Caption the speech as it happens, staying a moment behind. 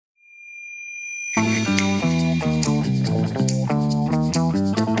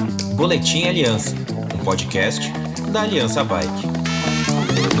Boletim Aliança, um podcast da Aliança Bike.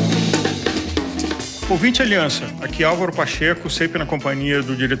 Ouvinte Aliança, aqui é Álvaro Pacheco, sempre na companhia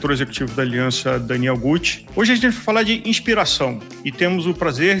do diretor executivo da Aliança, Daniel Gucci. Hoje a gente vai falar de inspiração e temos o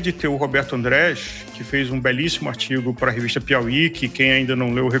prazer de ter o Roberto Andrés, que fez um belíssimo artigo para a revista Piauí, que quem ainda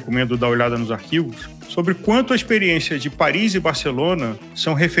não leu, recomendo dar uma olhada nos arquivos, sobre quanto a experiência de Paris e Barcelona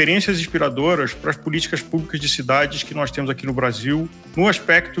são referências inspiradoras para as políticas públicas de cidades que nós temos aqui no Brasil, no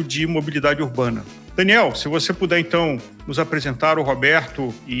aspecto de mobilidade urbana. Daniel, se você puder, então, nos apresentar o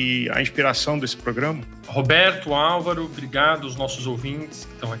Roberto e a inspiração desse programa. Roberto, Álvaro, obrigado aos nossos ouvintes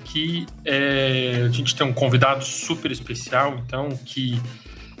que estão aqui. A gente tem um convidado super especial, então, que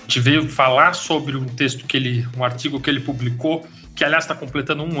te veio falar sobre um artigo que ele publicou, que, aliás, está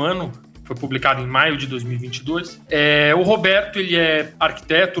completando um ano, foi publicado em maio de 2022. O Roberto, ele é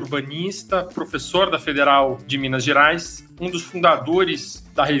arquiteto, urbanista, professor da Federal de Minas Gerais, um dos fundadores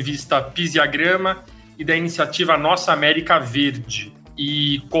da revista Pisiagrama e da iniciativa Nossa América Verde.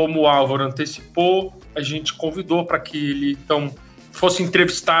 E como o Álvaro antecipou, a gente convidou para que ele, então, fosse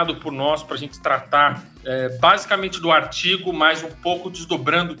entrevistado por nós para a gente tratar basicamente do artigo, mas um pouco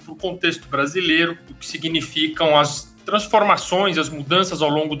desdobrando para o contexto brasileiro, o que significam as transformações, as mudanças ao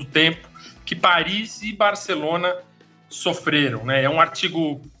longo do tempo que Paris e Barcelona sofreram, né? É um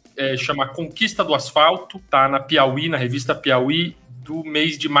artigo chama Conquista do Asfalto, tá na Piauí, na revista Piauí, do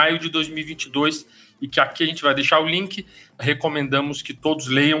mês de maio de 2022, e que aqui a gente vai deixar o link. Recomendamos que todos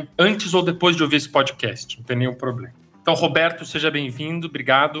leiam antes ou depois de ouvir esse podcast, não tem nenhum problema. Então, Roberto, seja bem-vindo,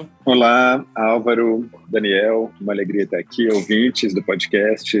 obrigado. Olá, Álvaro, Daniel, uma alegria estar aqui, ouvintes do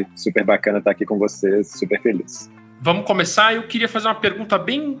podcast, super bacana estar aqui com vocês, super feliz. Vamos começar. Eu queria fazer uma pergunta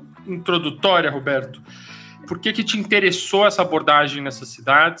bem introdutória, Roberto. Por que te interessou essa abordagem nessas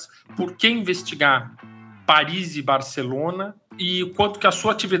cidades? Por que investigar Paris e Barcelona? E o quanto que a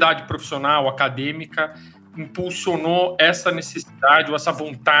sua atividade profissional, acadêmica, impulsionou essa necessidade ou essa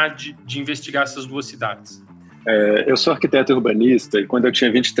vontade de investigar essas duas cidades? Eu sou arquiteto urbanista e quando eu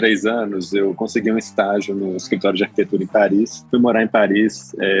tinha 23 anos eu consegui um estágio no escritório de arquitetura em Paris. Fui morar em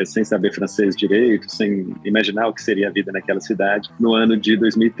Paris sem saber francês direito, sem imaginar o que seria a vida naquela cidade, no ano de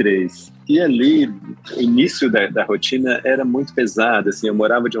 2003. E ali, o início da rotina era muito pesado, assim, eu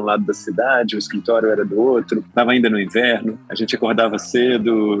morava de um lado da cidade, o escritório era do outro, estava ainda no inverno, a gente acordava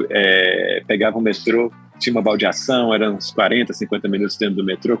cedo, pegava o metrô, tinha uma baldeação, eram uns 40, 50 minutos dentro do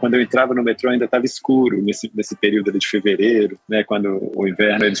metrô. Quando eu entrava no metrô ainda estava escuro, nesse período ali de fevereiro, né, quando o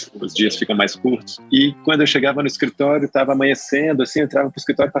inverno os dias ficam mais curtos. E quando eu chegava no escritório, estava amanhecendo, assim, eu entrava para o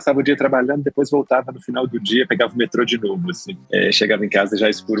escritório, passava o dia trabalhando, depois voltava no final do dia, pegava o metrô de novo, assim. Chegava em casa já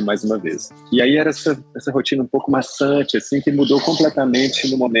escuro mais uma vez. E aí era essa rotina um pouco maçante, assim, que mudou completamente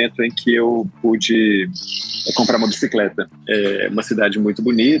no momento em que eu pude comprar uma bicicleta. Uma cidade muito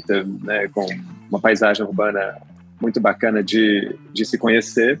bonita, né, com uma paisagem urbana muito bacana de se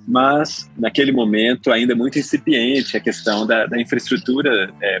conhecer, mas naquele momento ainda muito incipiente a questão da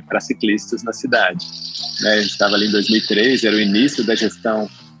infraestrutura para ciclistas na cidade. A gente estava ali em 2003, era o início da gestão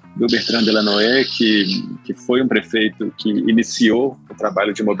do Bertrand Delanoë, que foi um prefeito que iniciou o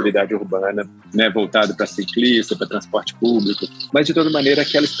trabalho de mobilidade urbana, né, voltado para ciclista, para transporte público. Mas, de toda maneira,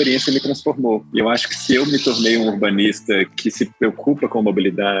 aquela experiência me transformou. E eu acho que se eu me tornei um urbanista que se preocupa com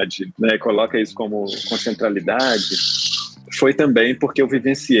mobilidade, né, coloca isso com centralidade, foi também porque eu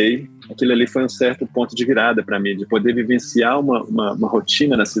vivenciei, aquilo ali foi um certo ponto de virada para mim, de poder vivenciar uma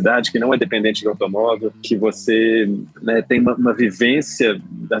rotina na cidade que não é dependente do automóvel, que você, né, tem uma vivência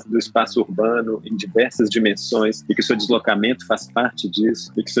do espaço urbano em diversas dimensões e que o seu deslocamento faz parte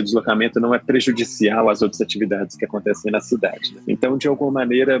disso e que o seu deslocamento não é prejudicial às outras atividades que acontecem na cidade. Então, de alguma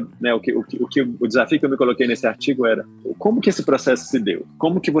maneira, né, o desafio que eu me coloquei nesse artigo era como que esse processo se deu?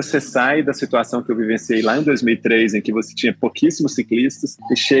 Como que você sai da situação que eu vivenciei lá em 2003, em que você tinha pouquíssimos ciclistas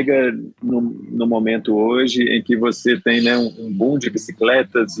e chega no momento hoje em que você tem, né, um boom de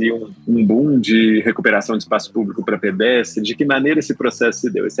bicicletas e um boom de recuperação de espaço público para pedestre. De que maneira esse processo se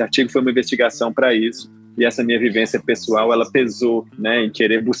deu? Esse artigo foi uma investigação para isso e essa minha vivência pessoal, ela pesou, né, em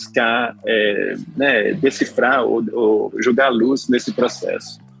querer buscar né, decifrar ou jogar luz nesse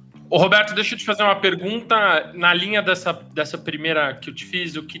processo. Ô Roberto, deixa eu te fazer uma pergunta na linha dessa primeira que eu te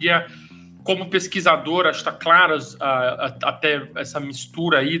fiz. Eu queria, como pesquisador, acho que está claro até essa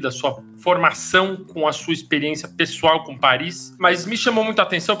mistura aí da sua formação com a sua experiência pessoal com Paris, mas me chamou muito a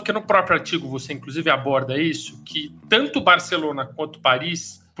atenção porque no próprio artigo você inclusive aborda isso, que tanto Barcelona quanto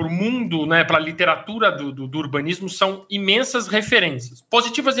Paris, para o mundo, né, para a literatura do urbanismo, são imensas referências,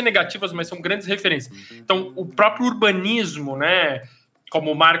 positivas e negativas, mas são grandes referências. Então, o próprio urbanismo, né,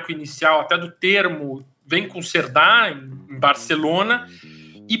 como marco inicial até do termo, vem com Cerdá, em Barcelona,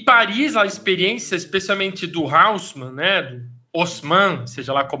 e Paris, a experiência, especialmente do Haussmann, né, do Osman,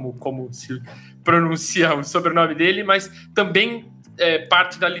 seja lá como se pronuncia o sobrenome dele, mas também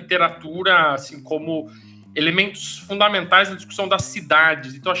parte da literatura, assim como elementos fundamentais na discussão das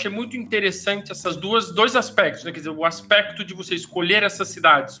cidades. Então, achei muito interessante esses dois aspectos, né? Quer dizer, o aspecto de você escolher essas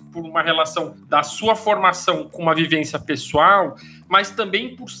cidades por uma relação da sua formação com uma vivência pessoal, mas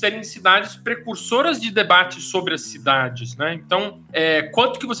também por serem cidades precursoras de debates sobre as cidades, né? Então,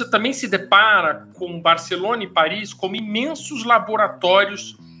 quanto que você também se depara com Barcelona e Paris como imensos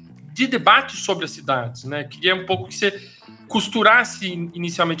laboratórios de debate sobre as cidades, né? Queria um pouco que você costurasse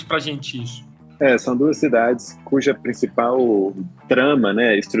inicialmente para a gente isso. São duas cidades cuja principal trama, né,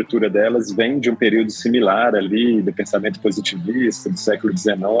 a estrutura delas vem de um período similar ali, do pensamento positivista do século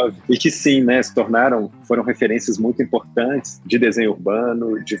XIX, e que sim, né, foram referências muito importantes de desenho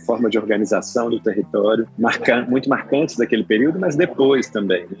urbano, de forma de organização do território, muito marcantes daquele período, mas depois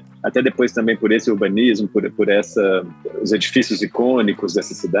também, né? Até depois também por esse urbanismo, por os edifícios icônicos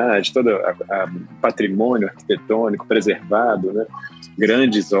dessa cidade, todo o patrimônio arquitetônico preservado, né?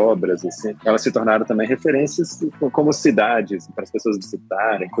 Grandes obras, assim, elas se tornaram também referências como cidades para as pessoas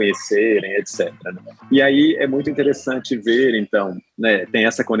visitarem, conhecerem, etc. Né? E aí é muito interessante ver, então, né, tem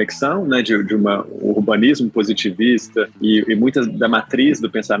essa conexão, né, de um urbanismo positivista e muita da matriz do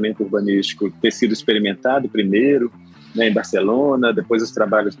pensamento urbanístico ter sido experimentado primeiro, né, em Barcelona, depois os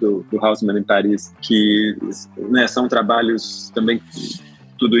trabalhos do Haussmann em Paris, que, né, são trabalhos também.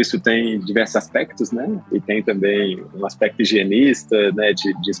 Tudo isso tem diversos aspectos, né? E tem também um aspecto higienista, né?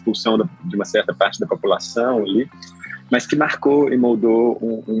 De expulsão de uma certa parte da população ali, mas que marcou e moldou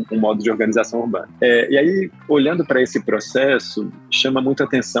um modo de organização urbana. E aí, olhando para esse processo, chama muito a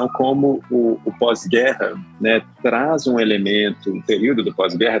atenção como o pós-guerra, né, traz um elemento, o período do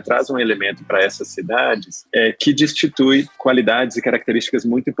pós-guerra traz um elemento para essas cidades que destitui qualidades e características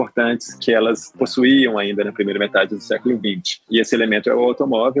muito importantes que elas possuíam ainda na primeira metade do século XX. E esse elemento é o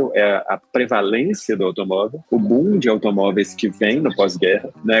automóvel, é a prevalência do automóvel, o boom de automóveis que vem no pós-guerra,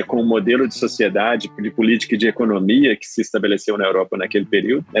 né, com um modelo de sociedade, de política e de economia que se estabeleceu na Europa naquele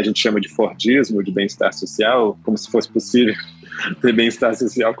período. A gente chama de Fordismo, de bem-estar social, como se fosse possível ter bem-estar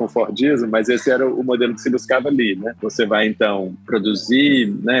social com Fordismo, mas esse era o modelo que se buscava ali, né? Você vai, então,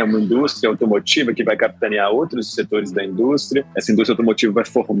 produzir, né, uma indústria automotiva que vai capitanear outros setores da indústria. Essa indústria automotiva vai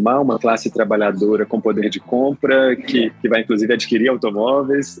formar uma classe trabalhadora com poder de compra, que vai, inclusive, adquirir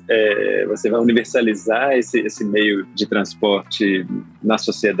automóveis. Você vai universalizar esse meio de transporte na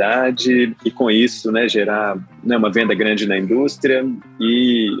sociedade e, com isso, né, gerar, né, uma venda grande na indústria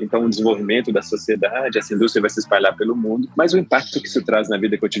e, então, um desenvolvimento da sociedade. Essa indústria vai se espalhar pelo mundo, mas o impacto que isso traz na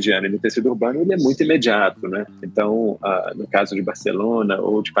vida cotidiana e no tecido urbano, ele é muito imediato, né? Então, no caso de Barcelona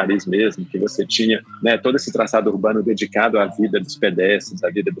ou de Paris mesmo, que você tinha, né, todo esse traçado urbano dedicado à vida dos pedestres, à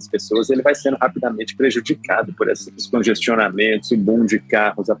vida das pessoas, ele vai sendo rapidamente prejudicado por esses congestionamentos, o boom de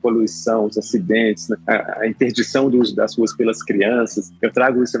carros, a poluição, os acidentes, né, a interdição do uso das ruas pelas crianças. Eu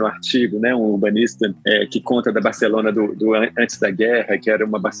trago isso no artigo, né, um urbanista que conta da Barcelona do antes da guerra, que era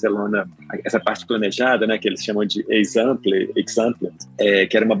uma Barcelona, essa parte planejada, né, que eles chamam de Example,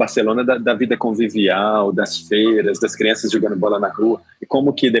 que era uma Barcelona da vida convivial, das feiras, das crianças jogando bola na rua, e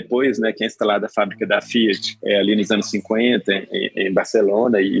como que depois, né, que é instalada a fábrica da Fiat ali nos anos 50 em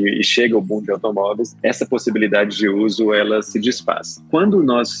Barcelona e chega o boom de automóveis, essa possibilidade de uso, ela se desfaz. Quando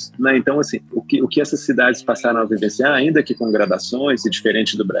nós, né, então assim, o que essas cidades passaram a vivenciar, ainda que com gradações e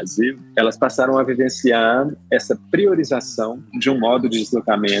diferente do Brasil, elas passaram a vivenciar essa priorização de um modo de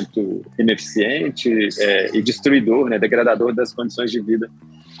deslocamento ineficiente e destruidor, né, degradador das condições de vida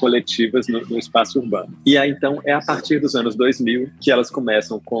coletivas no espaço urbano. E aí, então, é a partir dos anos 2000 que elas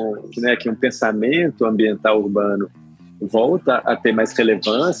começam com, né, que um pensamento ambiental urbano volta a ter mais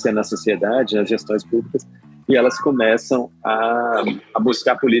relevância na sociedade, nas gestões públicas, e elas começam a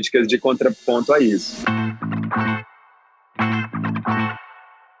buscar políticas de contraponto a isso.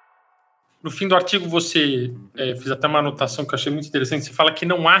 No fim do artigo, você fez até uma anotação que eu achei muito interessante. Você fala que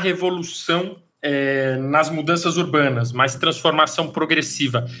não há revolução nas mudanças urbanas, mas transformação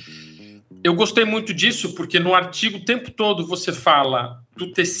progressiva. Eu gostei muito disso porque no artigo o tempo todo você fala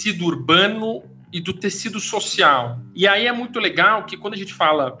do tecido urbano e do tecido social. E aí é muito legal que quando a gente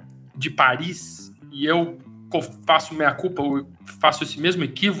fala de Paris, e eu faço minha culpa, eu faço esse mesmo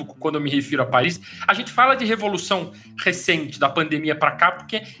equívoco quando eu me refiro a Paris, a gente fala de revolução recente, da pandemia para cá,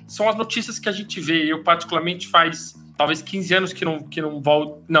 porque são as notícias que a gente vê. Eu particularmente faz talvez 15 anos que não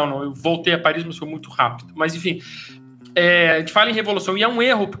volto. Não, eu voltei a Paris, mas foi muito rápido. Mas, enfim, a gente fala em revolução. E é um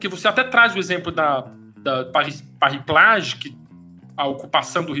erro, porque você até traz o exemplo da Paris Plage, que a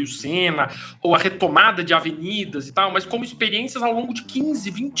ocupação do Rio Sena ou a retomada de avenidas e tal, mas como experiências ao longo de 15,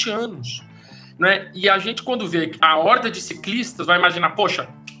 20 anos. Né? E a gente, quando vê a horda de ciclistas, vai imaginar, poxa,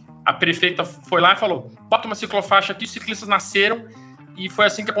 a prefeita foi lá e falou, bota uma ciclofaixa aqui, os ciclistas nasceram, e foi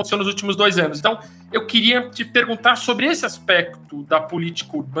assim que aconteceu nos últimos 2 anos. Então, eu queria te perguntar sobre esse aspecto da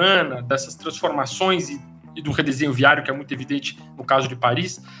política urbana, dessas transformações e do redesenho viário, que é muito evidente no caso de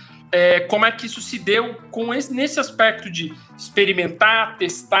Paris, como é que isso se deu nesse aspecto de experimentar,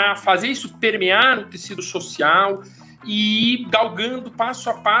 testar, fazer isso permear no tecido social e ir galgando passo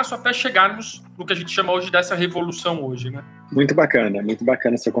a passo até chegarmos no que a gente chama hoje dessa revolução hoje, né? Muito bacana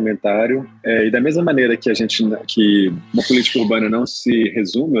seu comentário. E da mesma maneira que uma política urbana não se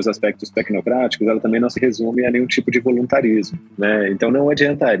resume aos aspectos tecnocráticos, ela também não se resume a nenhum tipo de voluntarismo, né? Então não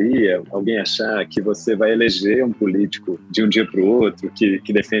adiantaria alguém achar que você vai eleger um político de um dia para o outro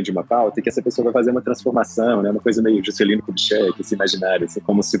que defende uma pauta e que essa pessoa vai fazer uma transformação, né? Uma coisa meio Juscelino Kubitschek, esse imaginário, assim,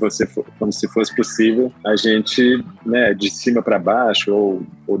 como se fosse possível a gente, né, de cima para baixo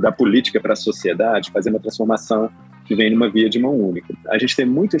ou da política para a sociedade fazer uma transformação que vem numa via de mão única. A gente tem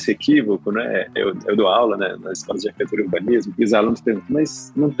muito esse equívoco, né? Eu dou aula, né, nas escolas de arquitetura e urbanismo, e os alunos perguntam,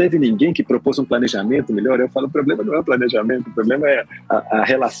 mas não teve ninguém que propôs um planejamento melhor? Eu falo, o problema não é o planejamento, o problema é a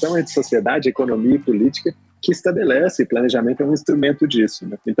relação entre sociedade, economia e política que estabelece, e planejamento é um instrumento disso,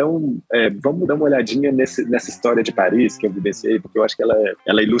 né? Então, vamos dar uma olhadinha nessa história de Paris que eu vivenciei, porque eu acho que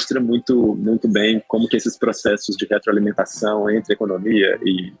ela ilustra muito, muito bem como que esses processos de retroalimentação entre economia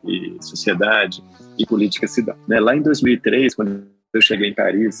e sociedade e política se dão, né? Lá em 2003, quando eu cheguei em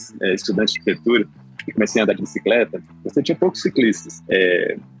Paris, estudante de arquitetura, e comecei a andar de bicicleta, você tinha poucos ciclistas.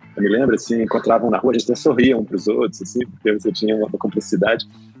 Eu me lembro, assim, encontravam na rua, a gente até sorria um para os outros, assim, porque você tinha uma cumplicidade.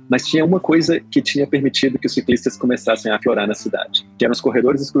 Mas tinha uma coisa que tinha permitido que os ciclistas começassem a aflorar na cidade, que eram os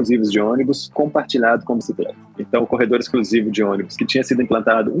corredores exclusivos de ônibus compartilhados com bicicleta. Então, o corredor exclusivo de ônibus, que tinha sido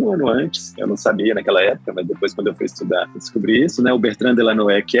implantado 1 ano antes, eu não sabia naquela época, mas depois, quando eu fui estudar, eu descobri isso, né? O Bertrand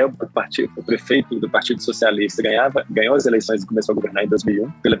Delanoë, que é o prefeito do Partido Socialista, ganhou as eleições e começou a governar em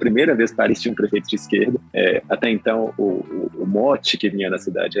 2001. Pela primeira vez, Paris tinha um prefeito de esquerda. Até então, o mote que vinha na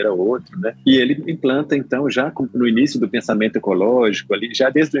cidade era outro, né? E ele implanta, então, já no início do pensamento ecológico, ali, já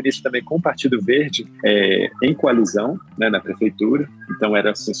desde o início também com o Partido Verde em coalizão, né, na prefeitura. Então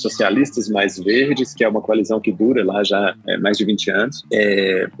eram assim, socialistas mais verdes, que é uma coalizão que dura lá já mais de 20 anos.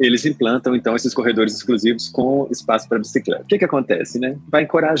 Eles implantam então esses corredores exclusivos com espaço para bicicleta. O que acontece, né? Vai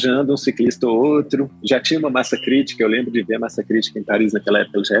encorajando um ciclista ou outro. Já tinha uma massa crítica, eu lembro de ver a massa crítica em Paris naquela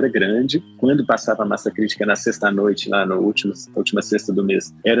época, ela já era grande. Quando passava a massa crítica na sexta-noite, lá na última sexta do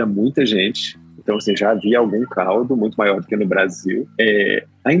mês, era muita gente. Então, assim, já havia algum caldo muito maior do que no Brasil.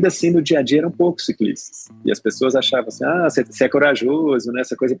 Ainda assim, no dia a dia eram poucos ciclistas. E as pessoas achavam assim, você é corajoso, né?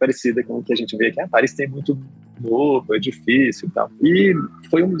 Essa coisa parecida com o que a gente vê aqui. Paris tem muito novo, é difícil e tal. E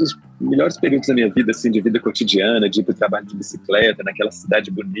foi um dos melhores períodos da minha vida, assim, de vida cotidiana, de ir para o trabalho de bicicleta, naquela cidade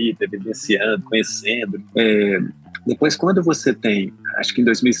bonita, vivenciando, conhecendo. Depois, quando você tem, acho que em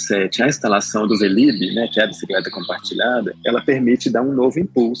 2007, a instalação do Velib, né, que é a bicicleta compartilhada, ela permite dar um novo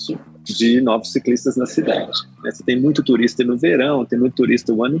impulso de novos ciclistas na cidade. Você tem muito turista no verão, tem muito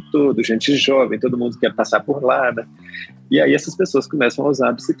turista o ano todo, gente jovem, todo mundo quer passar por lá, né? E aí essas pessoas começam a usar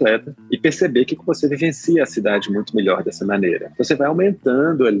a bicicleta e perceber que você vivencia a cidade muito melhor dessa maneira. Você vai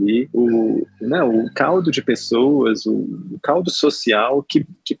aumentando ali o caldo de pessoas, o caldo social que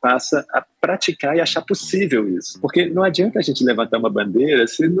passa a praticar e achar possível isso. Porque não adianta a gente levantar uma bandeira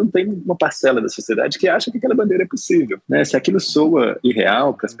se não tem uma parcela da sociedade que acha que aquela bandeira é possível, né? Se aquilo soa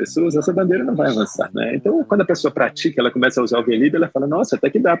irreal para as pessoas, essa bandeira não vai avançar, né? Então, quando a pessoa pratica, ela começa a usar o Velib, ela fala, nossa, até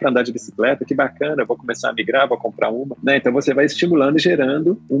que dá para andar de bicicleta, que bacana, vou começar a migrar, vou comprar uma, né? Então, você vai estimulando e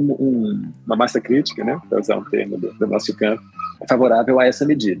gerando uma massa crítica, né? Para usar um termo do nosso campo, favorável a essa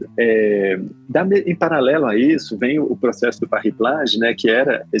medida. Em paralelo a isso, vem o processo do Paris-Plage, né? Que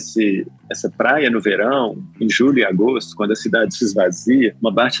era essa praia no verão, em julho e agosto, quando a cidade se esvazia,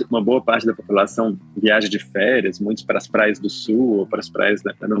 uma boa parte da população viaja de férias, muitos para as praias do sul ou para as praias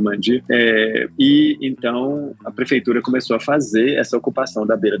da Normandia, e então a prefeitura começou a fazer essa ocupação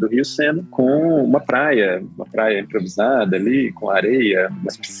da beira do Rio Sena com uma praia improvisada ali, com areia,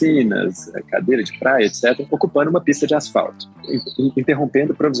 umas piscinas, cadeira de praia, etc., ocupando uma pista de asfalto,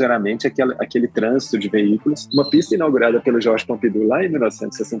 interrompendo provisoriamente aquele trânsito de veículos, uma pista inaugurada pelo Georges Pompidou lá em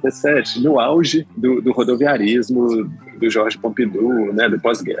 1967, no auge do rodoviarismo do Georges Pompidou, né, do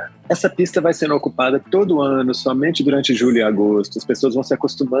pós-guerra. Essa pista vai sendo ocupada todo ano, somente durante julho e agosto. As pessoas vão se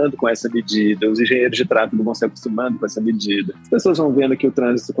acostumando com essa medida, os engenheiros de tráfego vão se acostumando com essa medida. As pessoas vão vendo que o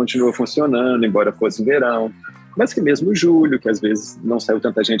trânsito continua funcionando, embora fosse verão. mas que mesmo julho, que às vezes não saiu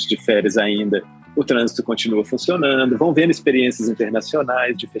tanta gente de férias ainda, o trânsito continua funcionando, vão vendo experiências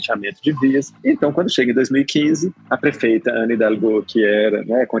internacionais de fechamento de vias. Então, quando chega em 2015, a prefeita Anne Hidalgo, que era,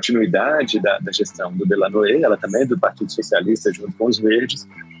 né, continuidade da gestão do Delanoë, ela também é do Partido Socialista, junto com os Verdes,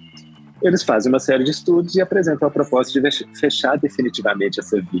 eles fazem uma série de estudos e apresentam a proposta de fechar definitivamente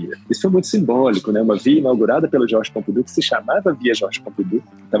essa via. Isso foi muito simbólico, né? Uma via inaugurada pelo Georges Pompidou, que se chamava Via Georges Pompidou,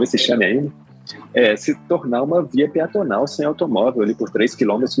 talvez se chame ainda, se tornar uma via peatonal sem automóvel ali por 3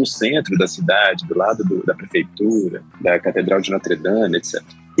 quilômetros no centro da cidade, do lado da prefeitura, da Catedral de Notre Dame, etc.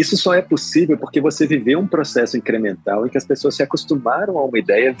 Isso só é possível porque você viveu um processo incremental em que as pessoas se acostumaram a uma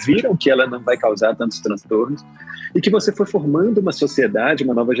ideia, viram que ela não vai causar tantos transtornos e que você foi formando uma sociedade,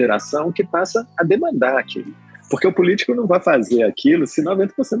 uma nova geração que passa a demandar aquilo. Porque o político não vai fazer aquilo se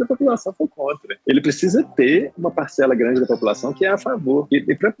 90% da população for contra. Ele precisa ter uma parcela grande da população que é a favor.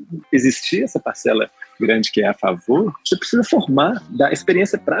 E para existir essa parcela grande que é a favor, você precisa formar, dar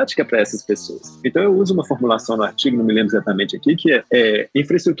experiência prática para essas pessoas. Então eu uso uma formulação no artigo, não me lembro exatamente aqui, que é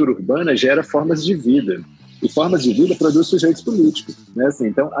infraestrutura urbana gera formas de vida. E formas de vida produzem sujeitos políticos. Né? Assim,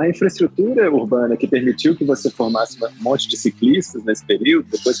 então, a infraestrutura urbana que permitiu que você formasse um monte de ciclistas nesse período,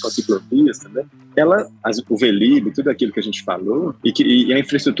 depois com ciclovias também, o Velib, tudo aquilo que a gente falou, e a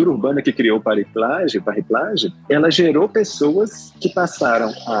infraestrutura urbana que criou o Pariplage, ela gerou pessoas que passaram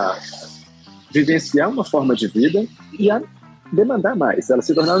a vivenciar uma forma de vida e a demandar mais. Elas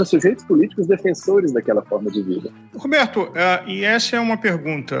se tornaram sujeitos políticos defensores daquela forma de vida. Roberto, e essa é uma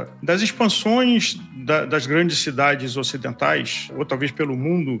pergunta. Das expansões das grandes cidades ocidentais, ou talvez pelo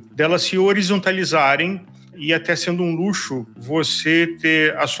mundo, delas se horizontalizarem e até sendo um luxo você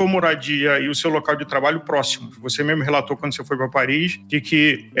ter a sua moradia e o seu local de trabalho próximos. Você mesmo relatou quando você foi para Paris de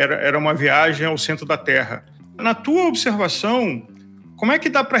que era uma viagem ao centro da Terra. Na tua observação, como é que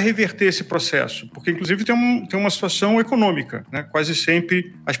dá para reverter esse processo? Porque, inclusive, tem uma situação econômica, né? Quase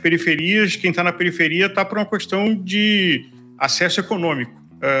sempre as periferias, quem está na periferia está por uma questão de acesso econômico.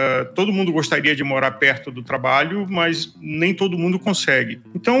 Todo mundo gostaria de morar perto do trabalho, mas nem todo mundo consegue.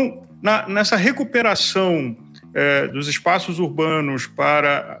 Então, nessa recuperação dos espaços urbanos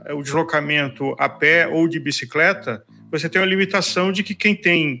para o deslocamento a pé ou de bicicleta, você tem uma limitação de que quem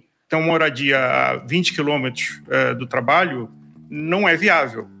tem uma moradia a 20 quilômetros do trabalho não é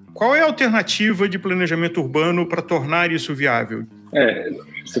viável. Qual é a alternativa de planejamento urbano para tornar isso viável?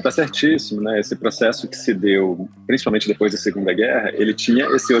 Você está certíssimo, né? Esse processo que se deu, principalmente depois da Segunda Guerra, ele tinha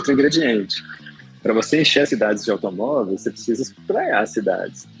esse outro ingrediente. Para você encher as cidades de automóveis, você precisa espraiar as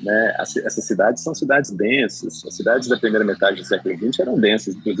cidades, né? Essas cidades são cidades densas. As cidades da primeira metade do século XX eram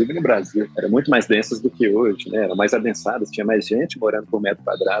densas, inclusive no Brasil. Eram muito mais densas do que hoje, né? Eram mais adensadas, tinha mais gente morando por metro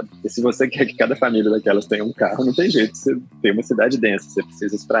quadrado. E se você quer que cada família daquelas tenha um carro, não tem jeito de você ter uma cidade densa. Você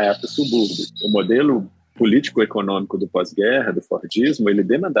precisa espraiar para o subúrbio. O modelo político-econômico do pós-guerra, do Fordismo, ele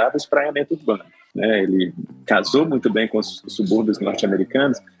demandava espraiamento urbano, né? Ele casou muito bem com os subúrbios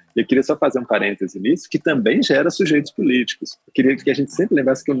norte-americanos. Eu queria só fazer um parêntese nisso, que também gera sujeitos políticos. Eu queria que a gente sempre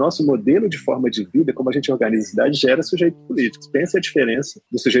lembrasse que o nosso modelo de forma de vida, como a gente organiza a cidade, gera sujeitos políticos. Pense a diferença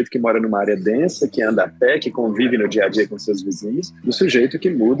do sujeito que mora numa área densa, que anda a pé, que convive no dia a dia com seus vizinhos, do sujeito que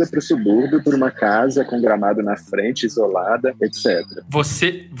muda para o subúrbio, por uma casa com gramado na frente, isolada, etc.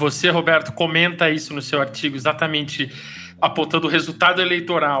 Você, Roberto, comenta isso no seu artigo, exatamente apontando o resultado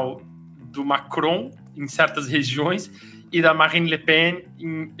eleitoral do Macron em certas regiões e da Marine Le Pen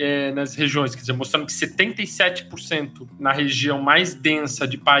nas regiões, quer dizer, mostrando que 77% na região mais densa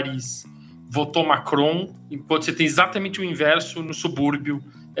de Paris votou Macron, enquanto você tem exatamente o inverso no subúrbio,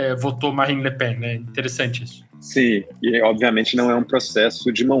 votou Marine Le Pen, né? Interessante isso. Sim, e obviamente não é um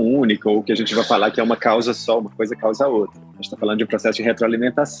processo de mão única, ou que a gente vai falar que é uma causa só, uma coisa causa a outra. A gente está falando de um processo de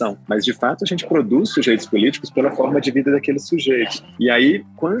retroalimentação, mas de fato a gente produz sujeitos políticos pela forma de vida daqueles sujeitos. E aí,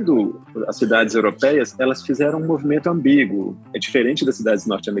 quando as cidades europeias, elas fizeram um movimento ambíguo, é diferente das cidades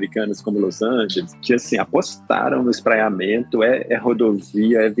norte-americanas como Los Angeles, que assim, apostaram no espraiamento, é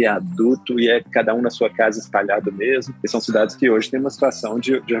rodovia, é viaduto e é cada um na sua casa espalhado mesmo, e são cidades que hoje têm uma situação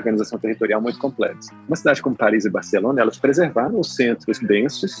de organização territorial muito complexa. Uma cidade como Paris e Barcelona, elas preservaram os centros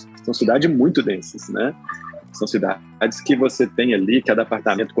densos, são cidades muito densas, né? São cidades que você tem ali, cada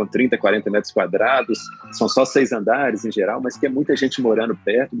apartamento com 30, 40 metros quadrados, são só 6 andares em geral, mas que é muita gente morando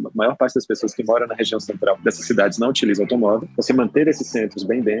perto. A maior parte das pessoas que moram na região central dessas cidades não utilizam automóvel. Você manter esses centros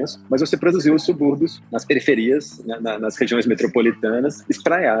bem densos, mas você produziu os subúrbios nas periferias, nas regiões metropolitanas,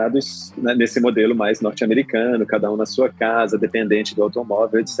 espraiados, né, nesse modelo mais norte-americano, cada um na sua casa, dependente do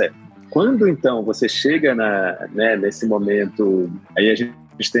automóvel, etc. Quando, então, você chega nesse momento, aí a gente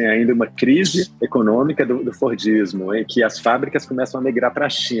tem ainda uma crise econômica do Fordismo, em que as fábricas começam a migrar para a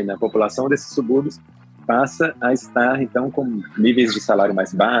China. A população desses subúrbios passa a estar, então, com níveis de salário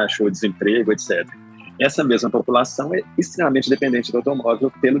mais baixo, ou desemprego, etc. Essa mesma população é extremamente dependente do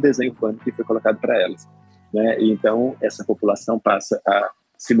automóvel pelo desenho urbano que foi colocado para elas, né? E então, essa população passa a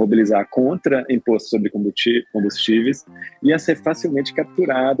se mobilizar contra imposto sobre combustíveis e a ser facilmente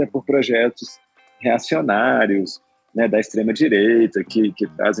capturada por projetos reacionários, né, da extrema-direita, que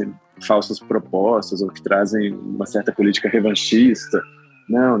trazem falsas propostas ou que trazem uma certa política revanchista.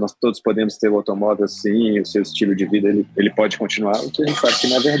 Não, nós todos podemos ter o automóvel sim, o seu estilo de vida ele pode continuar, o que a gente sabe que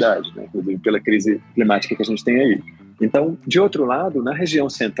não é verdade, né, pela crise climática que a gente tem aí. Então, de outro lado, na região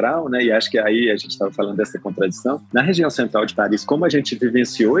central, né, e acho que aí a gente estava falando dessa contradição, na região central de Paris, como a gente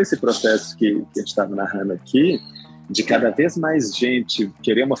vivenciou esse processo que a gente estava narrando aqui, de cada vez mais gente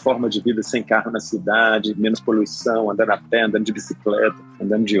querer uma forma de vida sem carro na cidade, menos poluição, andando a pé, andando de bicicleta,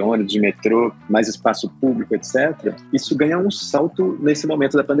 andando de ônibus, de metrô, mais espaço público, etc. Isso ganha um salto nesse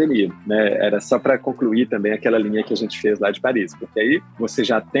momento da pandemia, né? Era só para concluir também aquela linha que a gente fez lá de Paris, porque aí você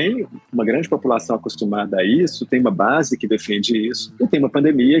já tem uma grande população acostumada a isso, tem uma base que defende isso, e tem uma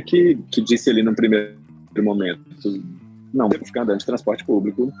pandemia que disse ali no primeiro momento, não, vou ficar andando de transporte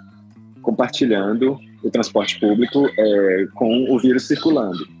público, compartilhando o transporte público com o vírus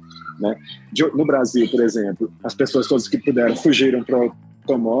circulando, né? No Brasil, por exemplo, as pessoas todas que puderam fugiram para o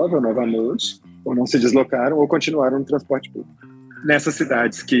automóvel novamente, ou não se deslocaram, ou continuaram no transporte público. Nessas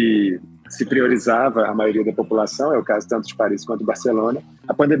cidades que se priorizava a maioria da população, é o caso tanto de Paris quanto de Barcelona,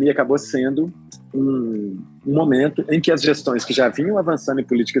 a pandemia acabou sendo um momento em que as gestões que já vinham avançando em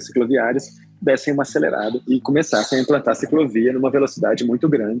políticas cicloviárias dessem uma acelerada e começassem a implantar ciclovia numa velocidade muito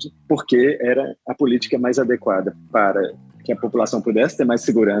grande, porque era a política mais adequada para que a população pudesse ter mais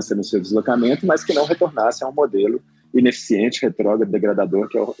segurança no seu deslocamento, mas que não retornasse a um modelo ineficiente, retrógrado, degradador,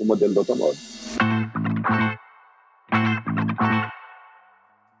 que é o modelo do automóvel.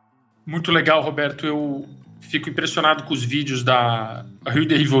 Muito legal, Roberto. Eu fico impressionado com os vídeos da Rue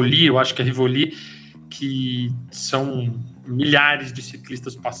de Rivoli, eu acho que é Rivoli, que são milhares de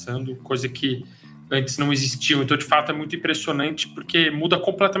ciclistas passando, coisa que antes não existiam. Então, de fato, é muito impressionante porque muda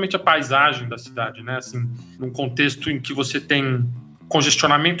completamente a paisagem da cidade, né? Assim, num contexto em que você tem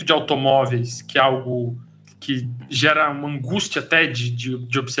congestionamento de automóveis, que é algo que gera uma angústia até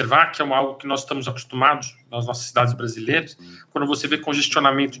de observar, que é algo que nós estamos acostumados nas nossas cidades brasileiras. Quando você vê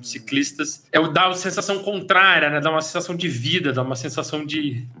congestionamento de ciclistas, dá uma sensação contrária, né? Dá uma sensação de vida, dá uma sensação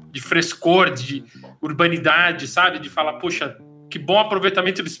de frescor, de urbanidade, sabe? De falar, poxa, que bom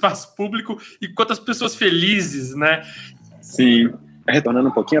aproveitamento do espaço público e quantas pessoas felizes, né? Sim. Retornando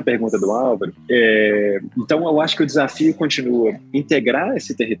um pouquinho à pergunta do Álvaro, então eu acho que o desafio continua integrar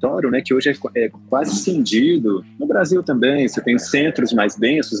esse território, né, que hoje é quase cindido. No Brasil também, você tem centros mais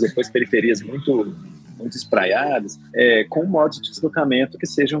densos, depois periferias muito espraiadas, com modos de deslocamento que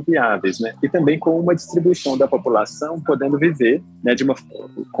sejam viáveis, né? E também com uma distribuição da população podendo viver, né,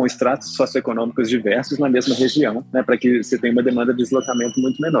 com estratos socioeconômicos diversos na mesma região, né, para que você tenha uma demanda de deslocamento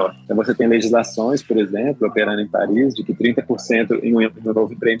muito menor. Então você tem legislações, por exemplo, operando em Paris, de que 30% em um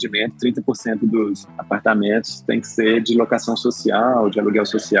novo empreendimento, 30% dos apartamentos tem que ser de locação social, de aluguel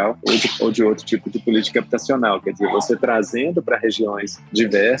social ou de outro tipo de política habitacional. Quer dizer, você trazendo para regiões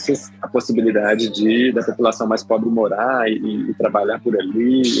diversas a possibilidade da população mais pobre morar e trabalhar por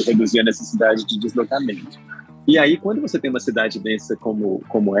ali e reduzir a necessidade de deslocamento. E aí, quando você tem uma cidade densa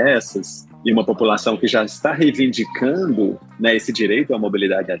como essas e uma população que já está reivindicando, né, esse direito à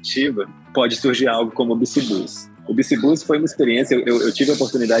mobilidade ativa, pode surgir algo como o bicibus. O bicibus foi uma experiência, eu tive a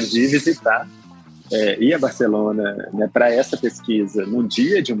oportunidade de ir visitar, ir a Barcelona, né, para essa pesquisa no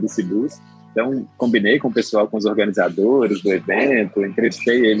dia de um bicibus. Então, combinei com o pessoal, com os organizadores do evento,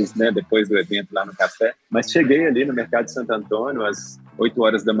 entrevistei eles, né, depois do evento lá no café, mas cheguei ali no Mercado de Santo Antônio às 8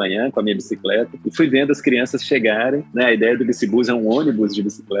 horas da manhã com a minha bicicleta e fui vendo as crianças chegarem, né? A ideia do bicibus é um ônibus de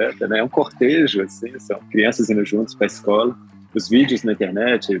bicicleta, né? É um cortejo, assim, são crianças indo juntos para a escola. Os vídeos na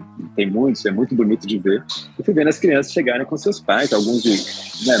internet, tem muitos, é muito bonito de ver. E fui vendo as crianças chegarem com seus pais, alguns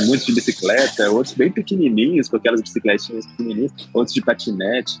muitos de bicicleta, outros bem pequenininhos, com aquelas bicicletinhas pequenininhas, outros de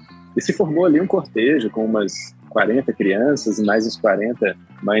patinete. E se formou ali um cortejo com umas 40 crianças e mais uns 40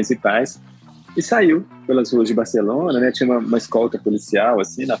 mães e pais. E saiu pelas ruas de Barcelona, né? Tinha uma escolta policial,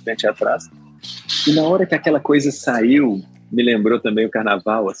 assim, na frente e atrás. E na hora que aquela coisa saiu, me lembrou também o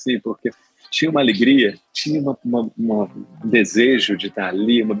carnaval, assim, porque tinha uma alegria, tinha um desejo de estar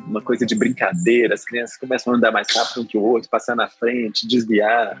ali, uma coisa de brincadeira. As crianças começam a andar mais rápido um que o outro, passar na frente,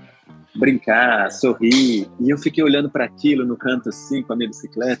 desviar. brincar, sorrir. E eu fiquei olhando para aquilo no canto assim, com a minha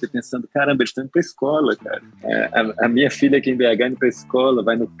bicicleta, e pensando, caramba, eles estão indo para a escola, cara. A minha filha aqui em BH indo para a escola,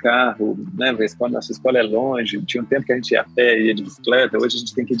 vai no carro, né? Nossa escola é longe. Tinha um tempo que a gente ia a pé, ia de bicicleta, hoje a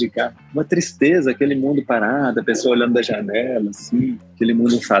gente tem que ir de carro. Uma tristeza, aquele mundo parado, a pessoa olhando da janela, assim, aquele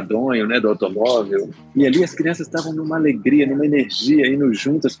mundo enfadonho, né, do automóvel. E ali as crianças estavam numa alegria, numa energia, indo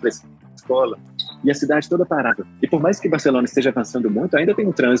juntas para a escola. E a cidade toda parada. E por mais que Barcelona esteja avançando muito, ainda tem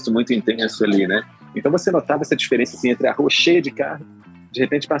um trânsito muito intenso ali, né? Então você notava essa diferença assim, entre a rua cheia de carro, de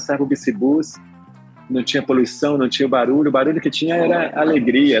repente passava o bicibus, não tinha poluição, não tinha o barulho que tinha era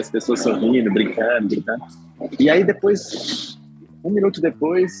alegria, as pessoas sorrindo, brincando, gritando. E aí depois, 1 minuto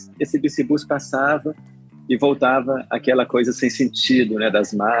depois, esse bicibus passava e voltava aquela coisa sem sentido, né,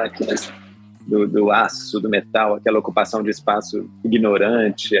 das máquinas, do aço, do metal, aquela ocupação de espaço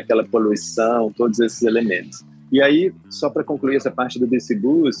ignorante, aquela poluição, todos esses elementos. E aí, só para concluir essa parte do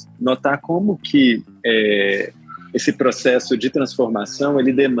bicibus, notar como que esse processo de transformação,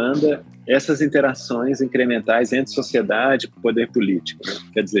 ele demanda essas interações incrementais entre sociedade e poder político, né?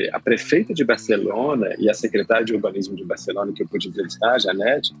 Quer dizer, a prefeita de Barcelona e a secretária de urbanismo de Barcelona, que eu pude entrevistar, a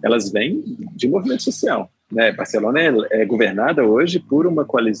Janete, elas vêm de movimento social. Barcelona é governada hoje por uma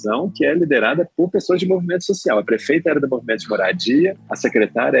coalizão que é liderada por pessoas de movimento social. A prefeita era do movimento de moradia, a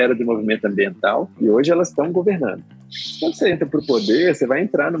secretária era do movimento ambiental e hoje elas estão governando. Quando você entra para o poder, você vai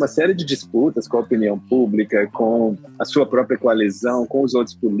entrar numa série de disputas com a opinião pública, com a sua própria coalizão, com os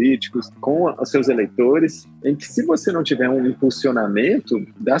outros políticos, com os seus eleitores, em que se você não tiver um impulsionamento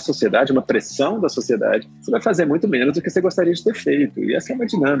da sociedade, uma pressão da sociedade, você vai fazer muito menos do que você gostaria de ter feito. E essa é uma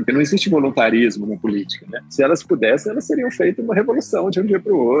dinâmica, não existe voluntarismo na política, né? Se elas pudessem, elas teriam feito uma revolução de um dia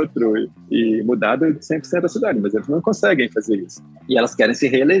para o outro e mudado 100% da cidade, mas elas não conseguem fazer isso. E elas querem se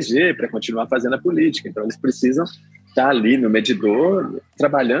reeleger para continuar fazendo a política, então eles precisam estar ali no medidor,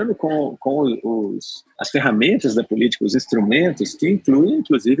 trabalhando com as ferramentas da política, os instrumentos, que incluem,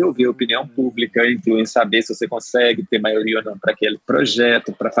 inclusive, ouvir a opinião pública, incluem saber se você consegue ter maioria ou não para aquele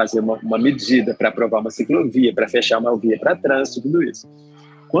projeto, para fazer uma medida, para aprovar uma ciclovia, para fechar uma via para trânsito, tudo isso.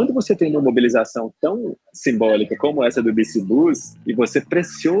 Quando você tem uma mobilização tão simbólica como essa do bicibus e você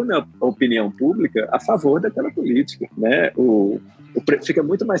pressiona a opinião pública a favor daquela política, né? Fica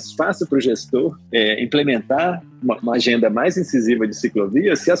muito mais fácil para o gestor implementar uma agenda mais incisiva de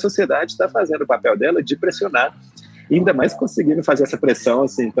ciclovia se a sociedade está fazendo o papel dela de pressionar, ainda mais conseguindo fazer essa pressão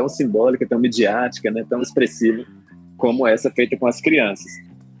assim, tão simbólica, tão midiática, né? Tão expressiva como essa feita com as crianças.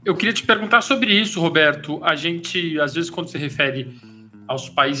 Eu queria te perguntar sobre isso, Roberto. A gente, às vezes, quando se refere aos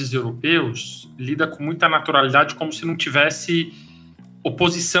países europeus, lida com muita naturalidade como se não tivesse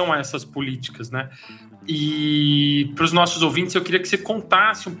oposição a essas políticas, né? E para os nossos ouvintes, eu queria que você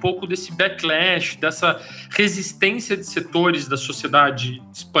contasse um pouco desse backlash, dessa resistência de setores da sociedade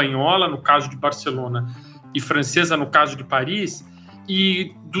espanhola, no caso de Barcelona, e francesa, no caso de Paris,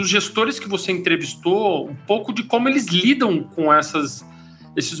 e dos gestores que você entrevistou, um pouco de como eles lidam com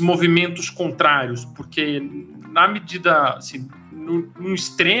esses movimentos contrários, porque na medida, assim, no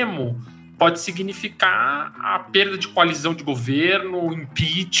extremo, pode significar a perda de coalizão de governo,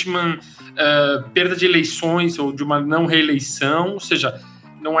 impeachment, perda de eleições ou de uma não reeleição, ou seja,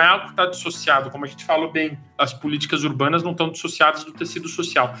 não é algo que está dissociado, como a gente falou bem, as políticas urbanas não estão dissociadas do tecido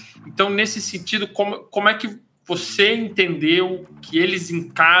social. Então, nesse sentido, como é que você entendeu que eles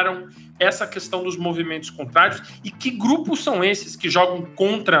encaram essa questão dos movimentos contrários e que grupos são esses que jogam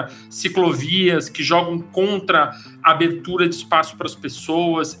contra ciclovias, que jogam contra a abertura de espaço para as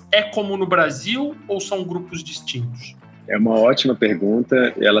pessoas? É como no Brasil ou são grupos distintos? É uma ótima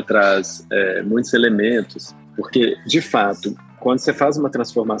pergunta, ela traz muitos elementos, porque, de fato, quando você faz uma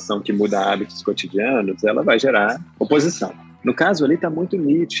transformação que muda hábitos cotidianos, ela vai gerar oposição. No caso ali está muito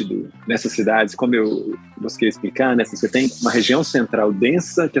nítido nessas cidades, como eu busquei explicar, né? Você tem uma região central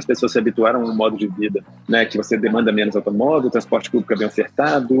densa que as pessoas se habituaram a um modo de vida, né? Que você demanda menos automóvel, o transporte público é bem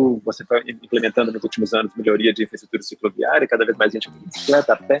ofertado, você está implementando nos últimos anos melhoria de infraestrutura cicloviária, cada vez mais gente de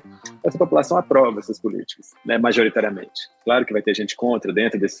bicicleta, a pé. Essa população aprova essas políticas, né? Majoritariamente. Claro que vai ter gente contra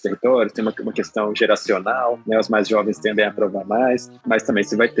dentro desses territórios, tem uma questão geracional, né? Os mais jovens tendem a aprovar mais, mas também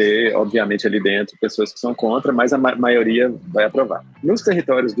você vai ter, obviamente, ali dentro pessoas que são contra, mas a maioria vai aprovar. Nos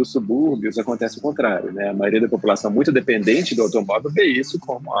territórios dos subúrbios acontece o contrário, né? A maioria da população muito dependente do automóvel vê isso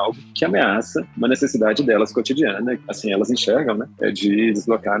como algo que ameaça uma necessidade delas cotidiana, assim elas enxergam, né? De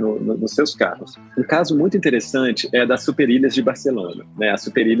deslocar nos seus carros. Um caso muito interessante é das superilhas de Barcelona, né? As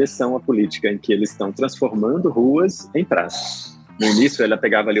superilhas são a política em que eles estão transformando ruas em praças. No início ela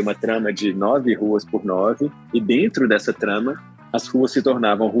pegava ali uma trama de 9 ruas por 9 e dentro dessa trama as ruas se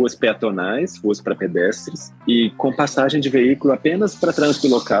tornavam ruas peatonais, ruas para pedestres, e com passagem de veículo apenas para trânsito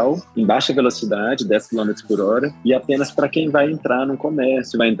local, em baixa velocidade, 10 km por hora, e apenas para quem vai entrar num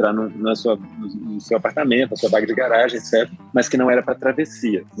comércio, vai entrar no seu apartamento, na sua vaga de garagem, etc., mas que não era para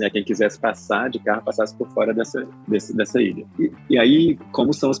travessia, né? Quem quisesse passar de carro, passasse por fora dessa ilha. E aí,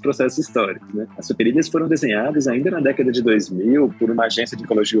 como são os processos históricos, né? As superilhas foram desenhadas ainda na década de 2000 por uma agência de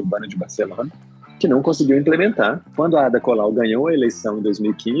ecologia urbana de Barcelona, que não conseguiu implementar. Quando a Ada Colau ganhou a eleição em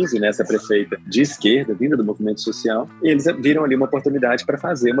 2015, nessa prefeita de esquerda, vinda do movimento social, eles viram ali uma oportunidade para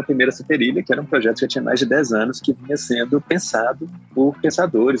fazer uma primeira superilha, que era um projeto que já tinha mais de 10 anos, que vinha sendo pensado por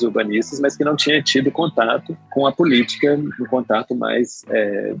pensadores urbanistas, mas que não tinha tido contato com a política, um contato mais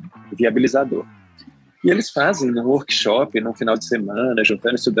viabilizador. E eles fazem um workshop no final de semana,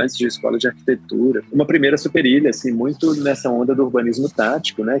 juntando estudantes de escola de arquitetura, uma primeira superilha, assim, muito nessa onda do urbanismo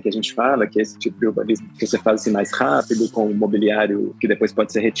tático, né, que a gente fala, que é esse tipo de urbanismo que você faz assim mais rápido, com um mobiliário que depois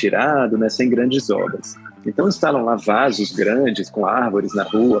pode ser retirado, né, sem grandes obras. Então instalam lá vasos grandes com árvores na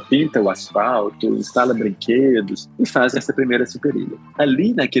rua, pinta o asfalto, instala brinquedos e fazem essa primeira superilha.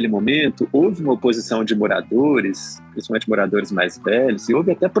 Ali, naquele momento, houve uma oposição de moradores, principalmente moradores mais velhos, e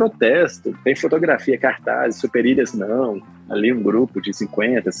houve até protesto. Tem fotografia, cartazes, superilhas não. Ali um grupo de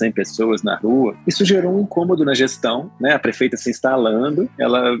 50, 100 pessoas na rua. Isso gerou um incômodo na gestão, né? A prefeita se instalando,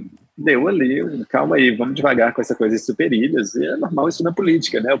 ela deu ali, calma aí, vamos devagar com essa coisa de superilhas, e é normal isso na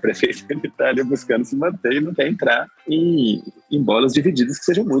política, né? O prefeito está ali buscando se manter e não quer entrar em bolas divididas que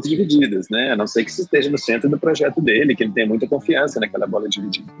sejam muito divididas, né? A não ser que isso esteja no centro do projeto dele, que ele tenha muita confiança naquela bola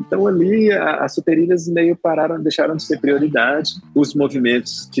dividida. Então ali as superilhas meio pararam, deixaram de ser prioridade, os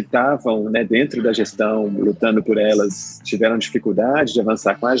movimentos que estavam, né, dentro da gestão, lutando por elas, tiveram dificuldade de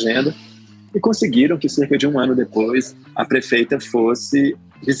avançar com a agenda, e conseguiram que cerca de um ano depois a prefeita fosse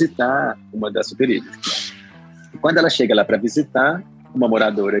visitar uma das superilhas. Quando ela chega lá para visitar, uma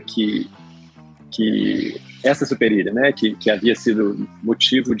moradora que essa superilha, né, que havia sido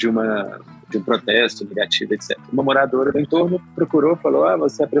motivo de um protesto negativo, etc. Uma moradora do entorno procurou, falou: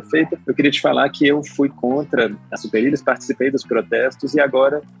 você é a prefeita, eu queria te falar que eu fui contra as superilhas, participei dos protestos e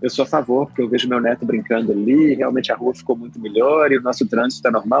agora eu sou a favor, porque eu vejo meu neto brincando ali, realmente a rua ficou muito melhor e o nosso trânsito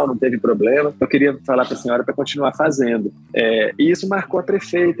está normal, não teve problema. Eu queria falar para a senhora para continuar fazendo. E isso marcou a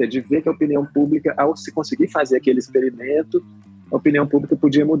prefeita, de ver que a opinião pública, ao se conseguir fazer aquele experimento, a opinião pública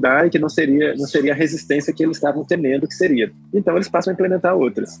podia mudar e que não seria a resistência que eles estavam temendo que seria. Então, eles passam a implementar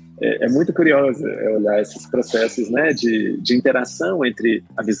outras. É muito curioso olhar esses processos, né, de interação entre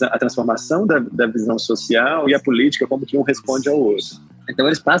a transformação da visão social e a política, como que um responde ao outro. Então,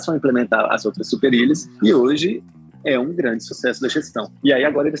 eles passam a implementar as outras superilhas e hoje é um grande sucesso da gestão. E aí,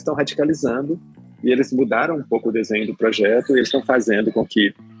 agora eles estão radicalizando e eles mudaram um pouco o desenho do projeto e eles estão fazendo com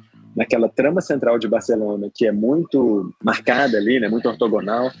que naquela trama central de Barcelona, que é muito marcada ali, né, muito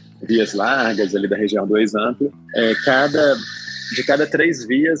ortogonal, vias largas ali da região 2 amplo, de cada 3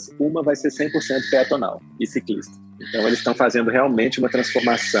 vias, uma vai ser 100% peatonal e ciclista. Então eles estão fazendo realmente uma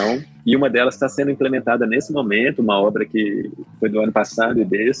transformação e uma delas está sendo implementada nesse momento, uma obra que foi do ano passado e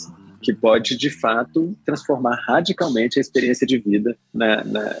desse, que pode, de fato, transformar radicalmente a experiência de vida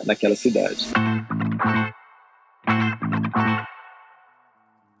naquela cidade.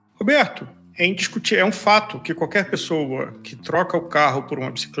 Roberto, é indiscutível, é um fato que qualquer pessoa que troca o carro por uma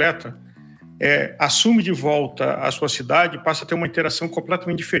bicicleta assume de volta a sua cidade e passa a ter uma interação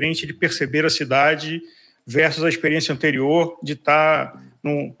completamente diferente de perceber a cidade versus a experiência anterior de estar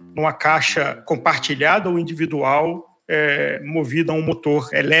numa caixa compartilhada ou individual movida a um motor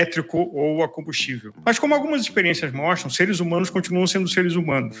elétrico ou a combustível. Mas como algumas experiências mostram, seres humanos continuam sendo seres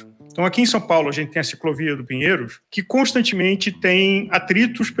humanos. Então, aqui em São Paulo, a gente tem a ciclovia do Pinheiros, que constantemente tem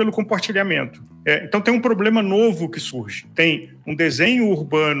atritos pelo compartilhamento. Então, tem um problema novo que surge. Tem um desenho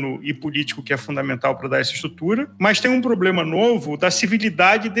urbano e político que é fundamental para dar essa estrutura, mas tem um problema novo da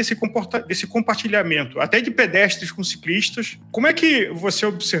civilidade desse compartilhamento, até de pedestres com ciclistas. Como é que você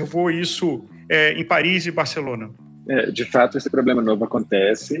observou isso em Paris e Barcelona? De fato, esse problema novo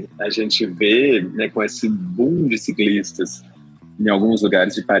acontece. A gente vê, né, com esse boom de ciclistas em alguns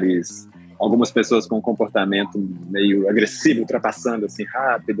lugares de Paris, algumas pessoas com um comportamento meio agressivo, ultrapassando assim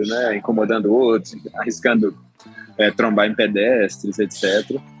rápido, né, incomodando outros, arriscando trombar em pedestres,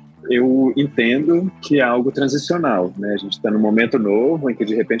 etc. Eu entendo que é algo transicional, né? A gente está num momento novo em que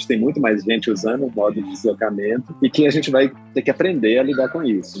de repente tem muito mais gente usando um modo de deslocamento e que a gente vai ter que aprender a lidar com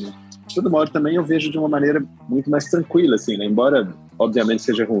isso, né? De todo modo, também eu vejo de uma maneira muito mais tranquila, assim, né? Embora, obviamente,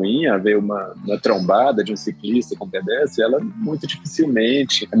 seja ruim haver uma trombada de um ciclista com pedestre, ela muito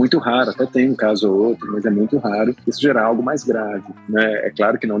dificilmente, é muito raro, até tem um caso ou outro, mas é muito raro isso gerar algo mais grave, né? É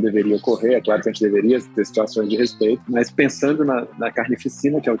claro que não deveria ocorrer, é claro que a gente deveria ter situações de respeito, mas pensando na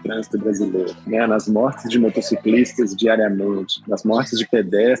carnificina que é o trânsito brasileiro, né? Nas mortes de motociclistas diariamente, nas mortes de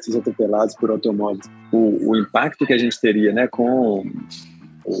pedestres atropelados por automóveis, o impacto que a gente teria, né, com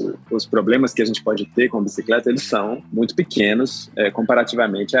os problemas que a gente pode ter com a bicicleta, eles são muito pequenos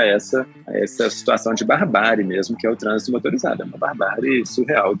comparativamente a essa situação de barbárie mesmo, que é o trânsito motorizado. É uma barbárie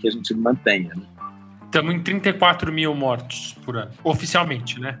surreal que a gente mantenha, né? Estamos em 34 mil mortos por ano,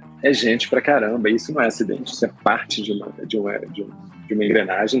 oficialmente, né? É gente pra caramba, isso não é acidente, isso é parte de uma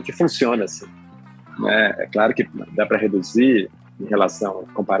engrenagem que funciona assim, né? É claro que dá para reduzir em relação,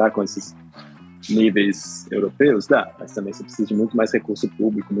 comparar com esses níveis europeus, dá, mas também você precisa de muito mais recurso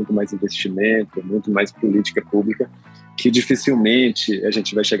público, muito mais investimento, muito mais política pública, que dificilmente a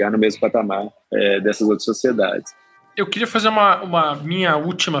gente vai chegar no mesmo patamar dessas outras sociedades. Eu queria fazer uma minha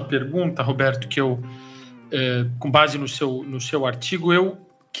última pergunta, Roberto, que eu, com base no seu artigo, eu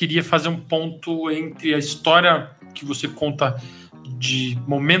queria fazer um ponto entre a história que você conta de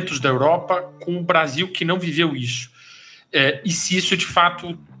momentos da Europa com o Brasil que não viveu isso. E se isso, de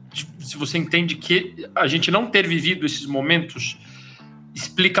fato, se você entende que a gente não ter vivido esses momentos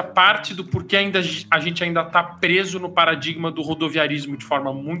explica parte do porquê a gente ainda está preso no paradigma do rodoviarismo de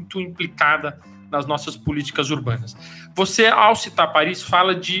forma muito implicada nas nossas políticas urbanas. Você, ao citar Paris,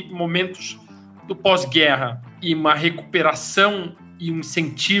 fala de momentos do pós-guerra e uma recuperação e um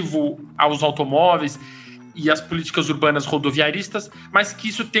incentivo aos automóveis e às políticas urbanas rodoviaristas, mas que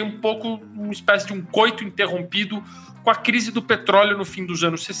isso tem um pouco uma espécie de um coito interrompido com a crise do petróleo no fim dos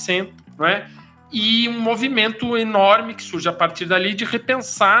anos 60, não é? E um movimento enorme que surge a partir dali de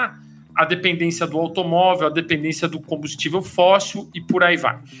repensar a dependência do automóvel, a dependência do combustível fóssil e por aí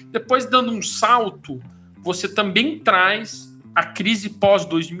vai. Depois, dando um salto, você também traz a crise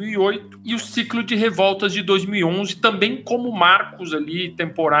pós-2008 e o ciclo de revoltas de 2011, também como marcos ali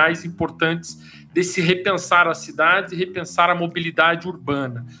temporais importantes desse repensar as cidades e repensar a mobilidade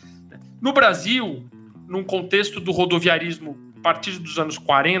urbana. No Brasil, num contexto do rodoviarismo a partir dos anos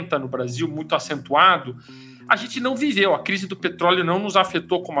 40 no Brasil, muito acentuado, a gente não viveu, a crise do petróleo não nos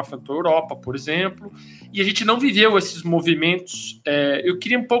afetou como afetou a Europa, por exemplo, e a gente não viveu esses movimentos. Eu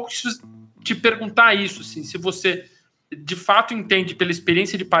queria um pouco te perguntar isso, assim, se você de fato entende pela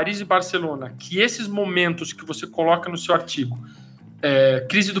experiência de Paris e Barcelona que esses momentos que você coloca no seu artigo,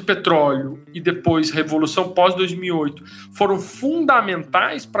 crise do petróleo e depois revolução pós-2008, foram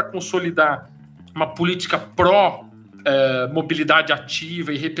fundamentais para consolidar uma política pró-mobilidade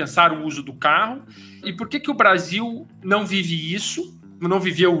ativa e repensar o uso do carro. E por que o Brasil não vive isso, não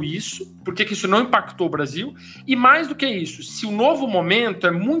viveu isso? Por que isso não impactou o Brasil? E mais do que isso, se o novo momento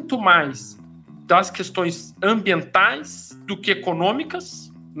é muito mais das questões ambientais do que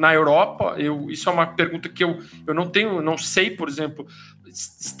econômicas na Europa, isso é uma pergunta que eu não sei, por exemplo,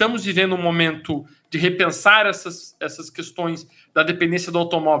 estamos vivendo um momento de repensar essas questões da dependência do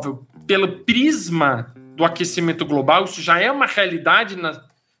automóvel pelo prisma do aquecimento global. Isso já é uma realidade,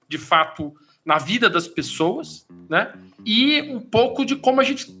 de fato, na vida das pessoas, né? E um pouco de como a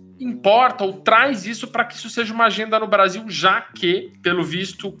gente importa ou traz isso para que isso seja uma agenda no Brasil, já que, pelo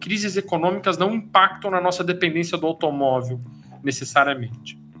visto, crises econômicas não impactam na nossa dependência do automóvel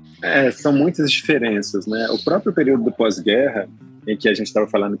necessariamente. São muitas diferenças, né? O próprio período do pós-guerra, em que a gente estava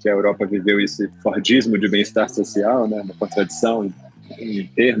falando que a Europa viveu esse fordismo de bem-estar social, né? Uma contradição em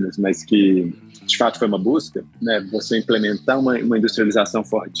termos, mas que de fato foi uma busca, né? Você implementar uma industrialização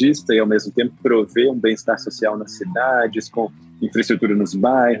fordista e ao mesmo tempo prover um bem-estar social nas cidades, com infraestrutura nos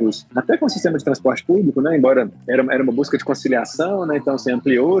bairros, até com o sistema de transporte público, né? Embora era uma busca de conciliação, né? Então se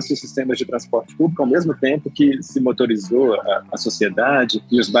ampliou-se os sistemas de transporte público ao mesmo tempo que se motorizou a sociedade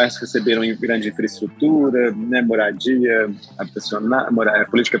e os bairros receberam grande infraestrutura, né? Moradia habitacional,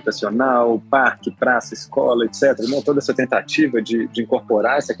 política habitacional, parque, praça, escola, etc. Né? Toda essa tentativa de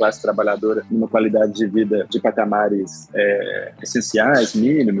incorporar essa classe trabalhadora numa qualidade de vida de patamares essenciais,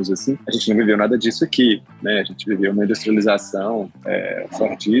 mínimos, assim. A gente não viveu nada disso aqui, né? A gente viveu uma industrialização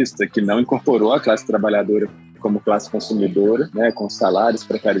fordista que não incorporou a classe trabalhadora como classe consumidora, né, com salários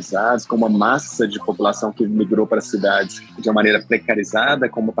precarizados, com uma massa de população que migrou para as cidades de uma maneira precarizada,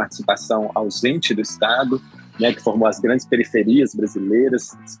 com uma participação ausente do Estado, né, que formou as grandes periferias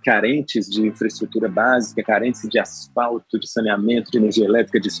brasileiras, carentes de infraestrutura básica, carentes de asfalto, de saneamento, de energia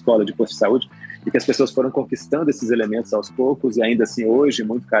elétrica, de escola, de posto de saúde, e que as pessoas foram conquistando esses elementos aos poucos, e ainda assim hoje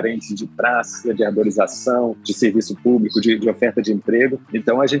muito carentes de praça, de arborização, de serviço público, de oferta de emprego.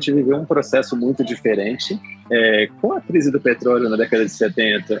 Então a gente viveu um processo muito diferente. Com a crise do petróleo na década de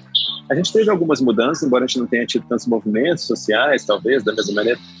 70, a gente teve algumas mudanças, embora a gente não tenha tido tantos movimentos sociais, talvez, da mesma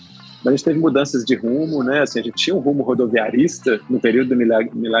maneira, mas a gente teve mudanças de rumo, né? Assim, a gente tinha um rumo rodoviarista no período do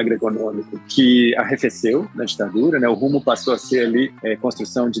milagre econômico que arrefeceu na ditadura, né? O rumo passou a ser ali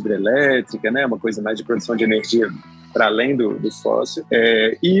construção de hidrelétrica, né? Uma coisa mais de produção de energia para além do fóssil.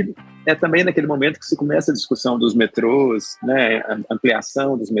 E é também naquele momento que se começa a discussão dos metrôs, né? A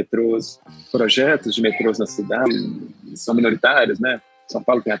ampliação dos metrôs, projetos de metrôs na cidade são minoritários, né? São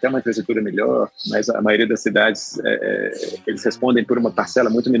Paulo tem até uma infraestrutura melhor, mas a maioria das cidades, eles respondem por uma parcela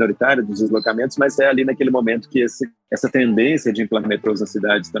muito minoritária dos deslocamentos, mas é ali naquele momento que essa tendência de implantar metrôs nas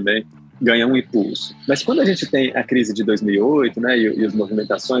cidades também ganha um impulso. Mas quando a gente tem a crise de 2008, né, e as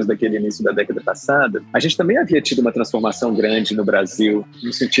movimentações daquele início da década passada, a gente também havia tido uma transformação grande no Brasil,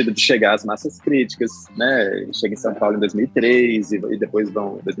 no sentido de chegar às massas críticas, né? Chega em São Paulo em 2003 e depois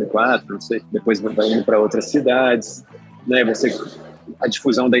vão em 2004, não sei, depois vão indo para outras cidades, né? A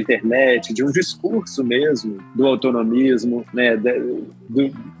difusão da internet, de um discurso mesmo do autonomismo, né,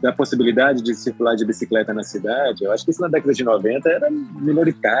 da possibilidade de circular de bicicleta na cidade. Eu acho que isso na década de 90 era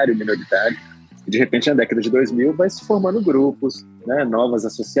minoritário. De repente, na década de 2000, vai se formando grupos, né, novas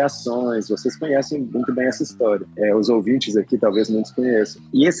associações. Vocês conhecem muito bem essa história. Os ouvintes aqui talvez muitos conheçam.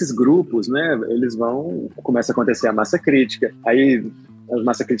 E esses grupos, né, começa a acontecer a massa crítica. Aí as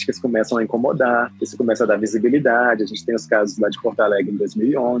massas críticas começam a incomodar, isso começa a dar visibilidade. A gente tem os casos lá de Porto Alegre em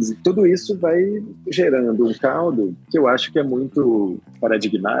 2011. Tudo isso vai gerando um caldo que eu acho que é muito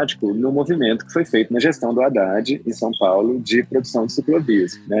paradigmático no movimento que foi feito na gestão do Haddad em São Paulo de produção de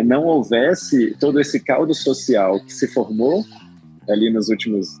ciclovias, né? Não houvesse todo esse caldo social que se formou ali nos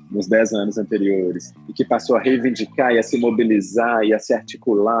 10 anos anteriores e que passou a reivindicar e a se mobilizar e a se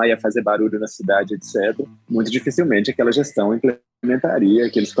articular e a fazer barulho na cidade, etc., muito dificilmente aquela gestão implementaria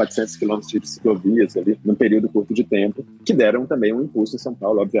aqueles 400 quilômetros de ciclovias ali num período curto de tempo, que deram também um impulso em São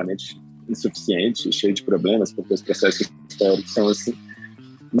Paulo, obviamente insuficiente, cheio de problemas, porque os processos históricos são assim,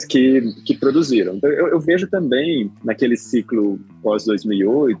 mas que produziram. Então, eu vejo também, naquele ciclo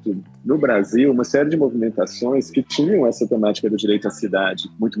pós-2008, no Brasil, uma série de movimentações que tinham essa temática do direito à cidade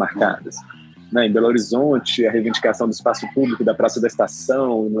muito marcadas. Em Belo Horizonte, a reivindicação do espaço público da Praça da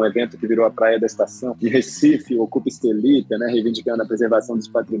Estação, no evento que virou a Praia da Estação. Em Recife, o Ocupa Estelita, né, reivindicando a preservação dos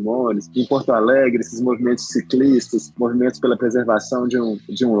patrimônios. Em Porto Alegre, esses movimentos ciclistas, movimentos pela preservação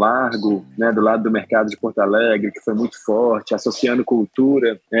de um largo, né, do lado do mercado de Porto Alegre, que foi muito forte, associando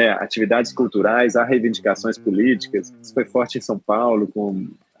cultura, atividades culturais a reivindicações políticas. Isso foi forte em São Paulo, com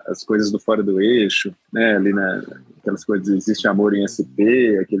as coisas do Fora do Eixo, né, ali aquelas coisas, existe amor em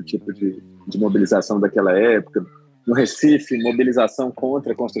SP, aquele tipo de mobilização daquela época. No Recife, mobilização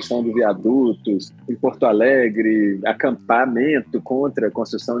contra a construção de viadutos. Em Porto Alegre, acampamento contra a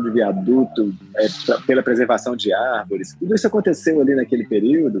construção de viaduto pela preservação de árvores. Tudo isso aconteceu ali naquele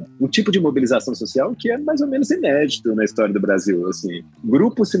período. Um tipo de mobilização social que é mais ou menos inédito na história do Brasil. Assim,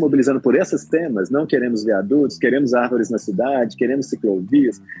 grupos se mobilizando por esses temas. Não queremos viadutos, queremos árvores na cidade, queremos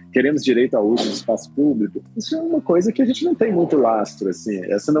ciclovias, queremos direito ao uso do espaço público. Isso é uma coisa que a gente não tem muito lastro. Assim.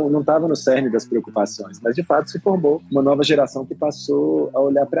 Essa não estava no cerne das preocupações, mas de fato se formou uma nova geração que passou a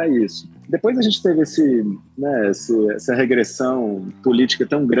olhar para isso. Depois a gente teve essa regressão política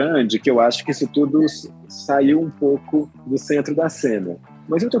tão grande que eu acho que isso tudo saiu um pouco do centro da cena.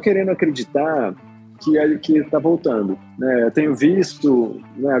 Mas eu estou querendo acreditar que está voltando. Né? Eu tenho visto,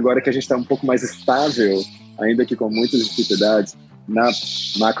 né, agora que a gente está um pouco mais estável, ainda que com muitas dificuldades, na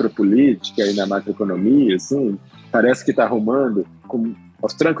macropolítica e na macroeconomia, assim, parece que está arrumando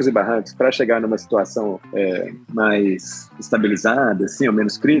aos trancos e barrancos para chegar numa situação mais estabilizada, assim, ou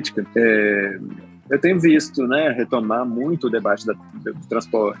menos crítica. Eu tenho visto, né, retomar muito o debate do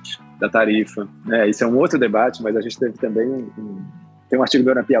transporte, da tarifa. Né? Isso é um outro debate, mas a gente teve também tem um artigo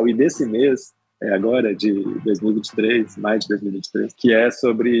do Na Piauí desse mês, agora de 2023, mais de 2023, que é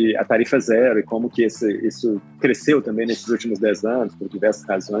sobre a tarifa zero e como que isso cresceu também nesses últimos 10 anos, por diversas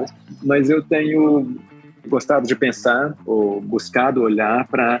razões. Mas eu tenho gostado de pensar ou buscado olhar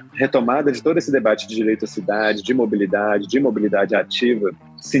para a retomada de todo esse debate de direito à cidade, de mobilidade ativa,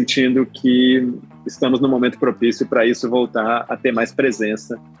 sentindo que estamos num momento propício para isso voltar a ter mais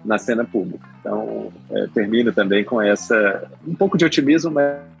presença na cena pública. Então, termino também com um pouco de otimismo,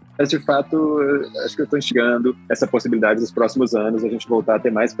 mas de fato, acho que eu estou enxergando essa possibilidade dos próximos anos a gente voltar a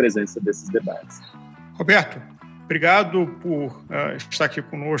ter mais presença desses debates. Roberto, obrigado por estar aqui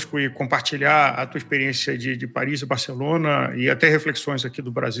conosco e compartilhar a tua experiência de Paris e Barcelona e até reflexões aqui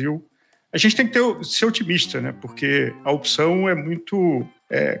do Brasil. A gente tem que ser otimista, né? Porque a opção é muito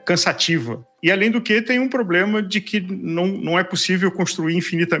cansativa. E, além do que, tem um problema de que não é possível construir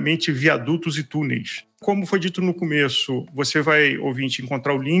infinitamente viadutos e túneis. Como foi dito no começo, você vai, ouvinte,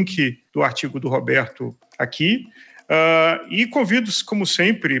 encontrar o link do artigo do Roberto aqui. E convido-os, como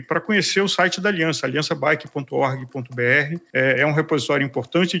sempre, para conhecer o site da Aliança, aliançabike.org.br. É um repositório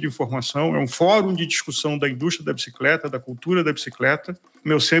importante de informação, é um fórum de discussão da indústria da bicicleta, da cultura da bicicleta.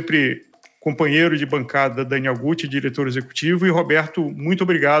 Meu sempre companheiro de bancada, Daniel Gucci, diretor executivo. E, Roberto, muito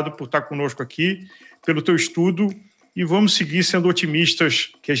obrigado por estar conosco aqui, pelo teu estudo. E vamos seguir sendo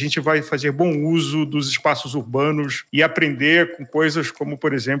otimistas que a gente vai fazer bom uso dos espaços urbanos e aprender com coisas como,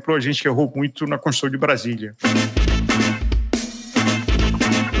 por exemplo, a gente errou muito na construção de Brasília.